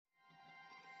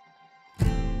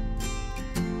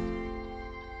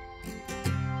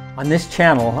On this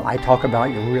channel, I talk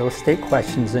about your real estate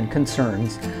questions and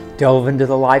concerns, delve into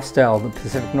the lifestyle of the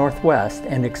Pacific Northwest,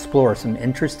 and explore some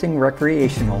interesting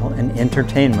recreational and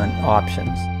entertainment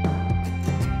options.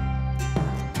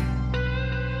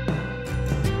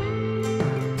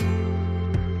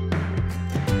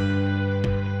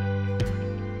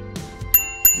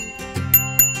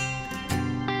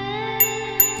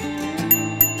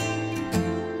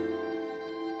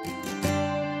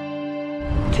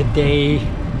 Today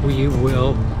we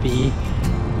will be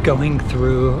going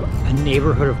through a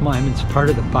neighborhood of mine. It's part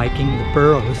of the Biking the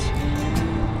Boroughs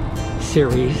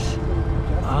series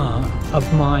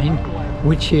of mine,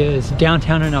 which is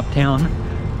downtown and uptown.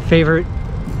 Favorite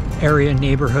area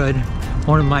neighborhood,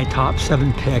 one of my top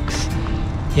 7 picks.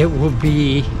 It will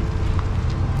be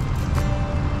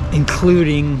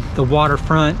including the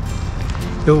waterfront.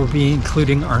 It will be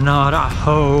including Arnada,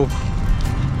 Ho,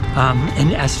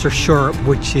 and Esther Short,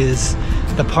 which is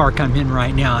the park I'm in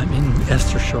right now. I'm in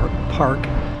Esther Short Park.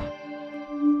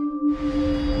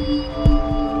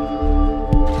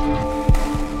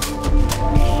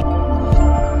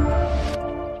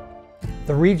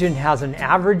 The region has an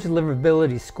average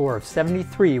livability score of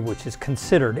 73, which is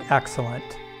considered excellent.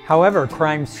 However,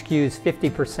 crime skews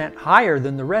 50% higher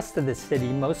than the rest of the city,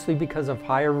 mostly because of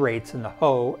higher rates in the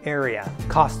Ho area.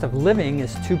 Cost of living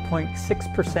is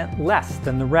 2.6% less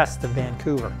than the rest of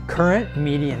Vancouver. Current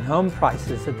median home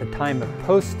prices at the time of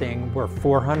posting were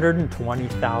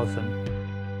 $420,000.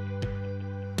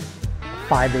 A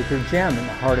 5-acre gem in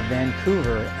the heart of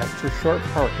Vancouver, Esther Short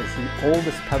Park is the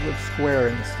oldest public square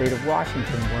in the state of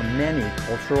Washington, where many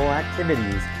cultural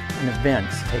activities and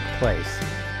events take place.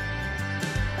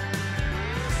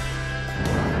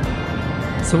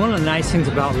 So one of the nice things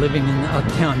about living in the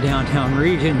uptown, downtown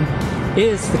region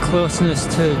is the closeness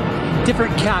to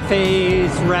different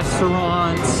cafes,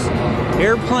 restaurants,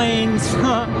 airplanes.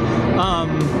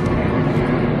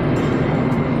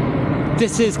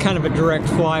 This is kind of a direct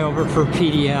flyover for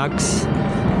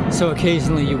PDX, so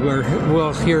occasionally you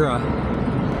will hear a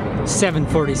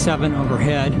 747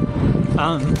 overhead,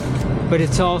 but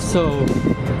it's also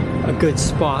a good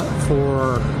spot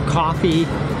for coffee,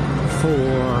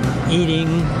 for eating,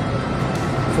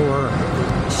 for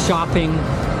shopping,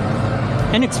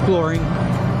 and exploring.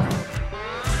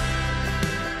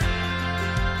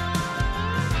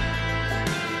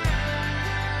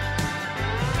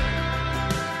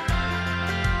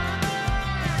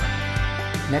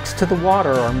 Next to the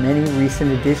water are many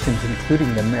recent additions,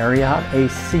 including the Marriott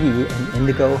AC and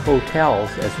Indigo hotels,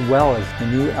 as well as the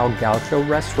new El Gaucho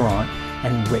restaurant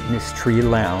and Witness Tree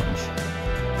Lounge.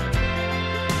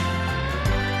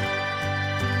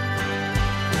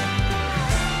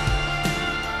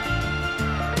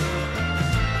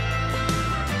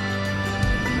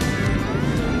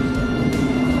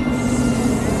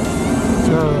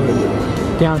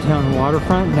 Downtown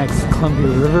waterfront next to Columbia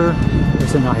River.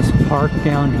 There's a nice park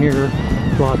down here,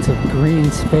 lots of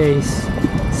green space,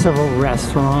 several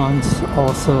restaurants,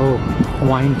 also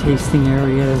wine tasting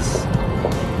areas.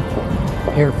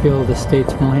 Airfield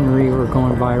Estates Winery we're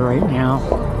going by right now.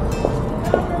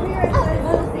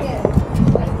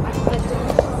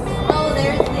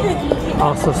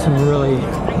 Also some really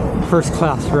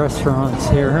first-class restaurants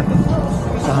here.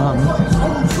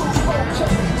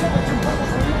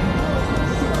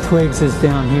 Twigs is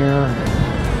down here,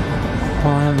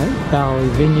 Willamette Valley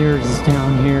Vineyards is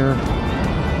down here,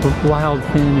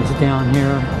 Wildfin is down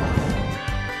here.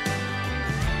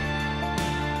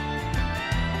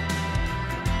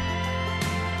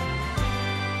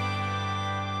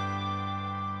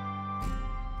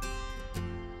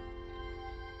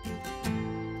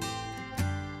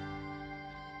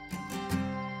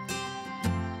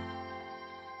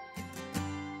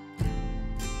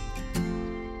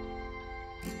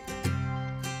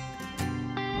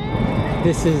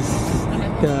 This is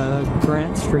the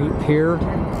Grant Street Pier,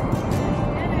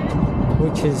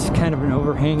 which is kind of an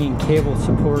overhanging cable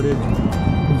supported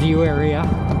view area.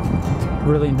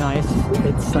 Really nice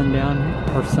at sundown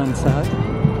or sunset.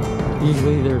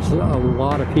 Usually there's a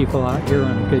lot of people out here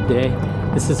on a good day.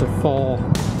 This is a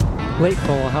late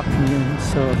fall afternoon,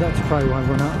 so that's probably why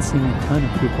we're not seeing a ton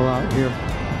of people out here.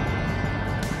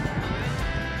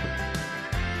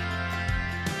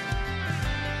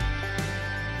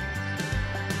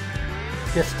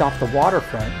 Just off the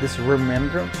waterfront, this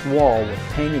remembrance wall with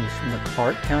paintings from the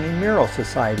Clark County Mural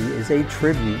Society is a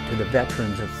tribute to the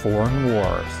veterans of foreign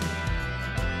wars.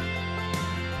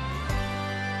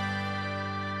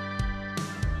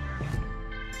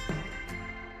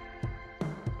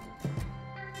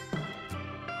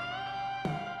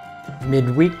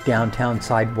 Midweek downtown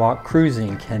sidewalk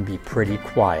cruising can be pretty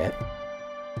quiet.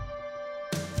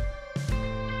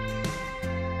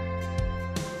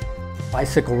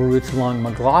 Bicycle routes along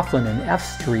McLaughlin and F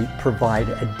Street provide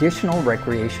additional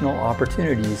recreational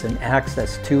opportunities and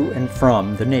access to and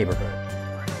from the neighborhood.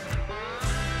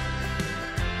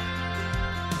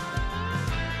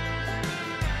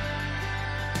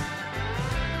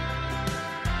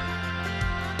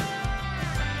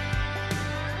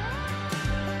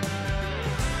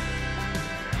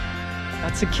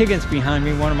 That's the Kiggins behind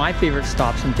me, one of my favorite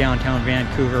stops in downtown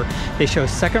Vancouver. They show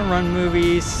second-run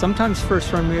movies, sometimes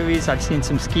first-run movies. I've seen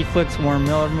some ski flicks, Warren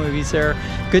Miller movies there.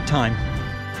 Good time.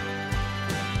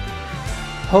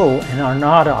 Ho and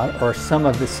Arnada are some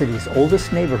of the city's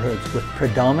oldest neighborhoods with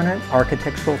predominant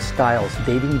architectural styles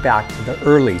dating back to the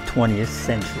early 20th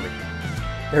century.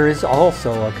 There is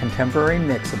also a contemporary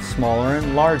mix of smaller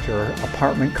and larger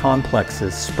apartment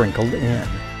complexes sprinkled in.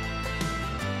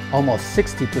 Almost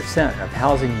 60% of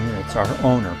housing units are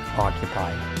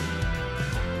owner-occupied.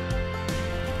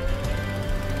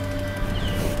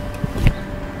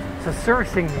 So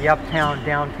servicing the uptown,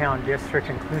 downtown district,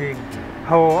 including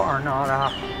Ho,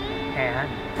 Arnada, and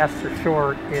Esther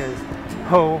Short, is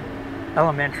Ho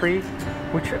Elementary,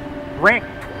 which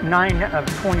ranked 9 of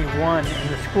 21 in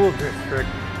the school district,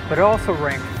 but also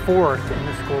ranked 4th in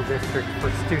the school district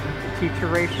for student-to-teacher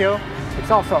ratio.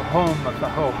 It's also home of the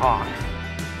Ho Hawks.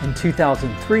 In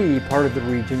 2003, part of the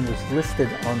region was listed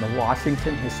on the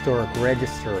Washington Historic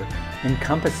Register,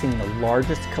 encompassing the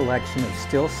largest collection of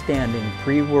still-standing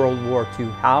pre-World War II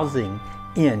housing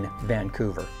in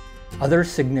Vancouver. Other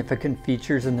significant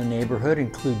features in the neighborhood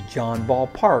include John Ball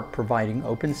Park, providing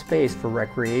open space for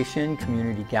recreation,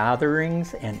 community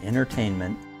gatherings, and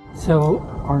entertainment. So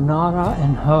Arnada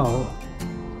and Ho,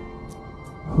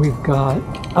 we've got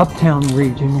uptown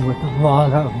region with a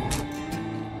lot of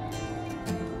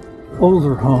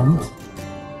older homes,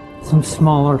 some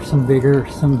smaller, some bigger,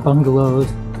 some bungalows,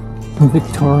 some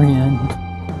Victorian,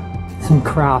 some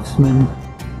craftsman.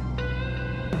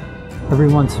 Every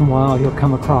once in a while you'll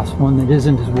come across one that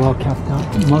isn't as well kept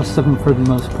up. Most of them, for the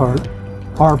most part,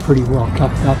 are pretty well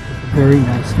kept up. It's a very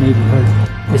nice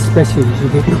neighborhood, especially as you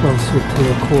get closer to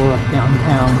the core of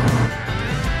downtown.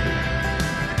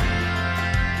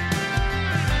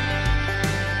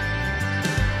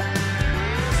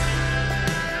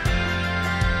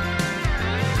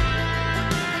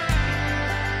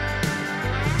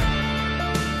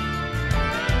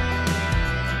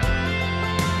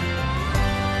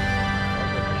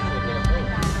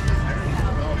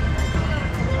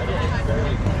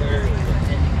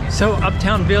 So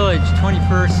Uptown Village,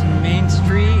 21st and Main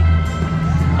Street.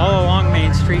 All along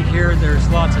Main Street here, there's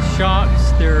lots of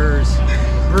shops, there's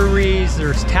breweries,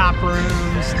 there's tap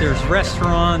rooms, there's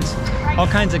restaurants, all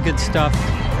kinds of good stuff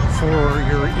for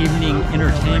your evening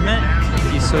entertainment,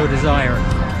 if you so desire.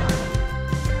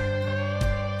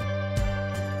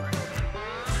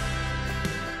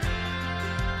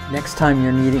 Next time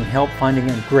you're needing help finding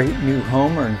a great new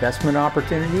home or investment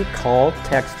opportunity, call,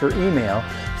 text, or email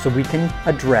so we can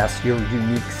address your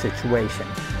unique situation.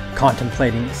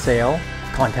 Contemplating a sale?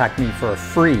 Contact me for a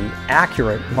free,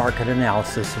 accurate market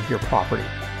analysis of your property.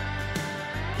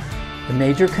 The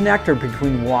major connector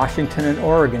between Washington and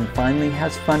Oregon finally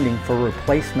has funding for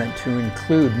replacement to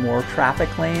include more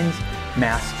traffic lanes,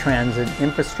 mass transit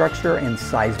infrastructure, and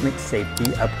seismic safety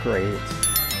upgrades.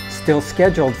 Still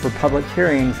scheduled for public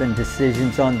hearings and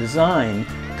decisions on design,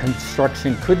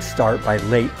 construction could start by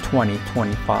late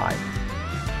 2025.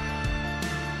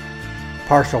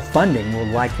 Partial funding will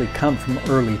likely come from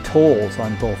early tolls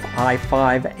on both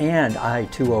I-5 and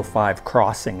I-205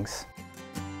 crossings.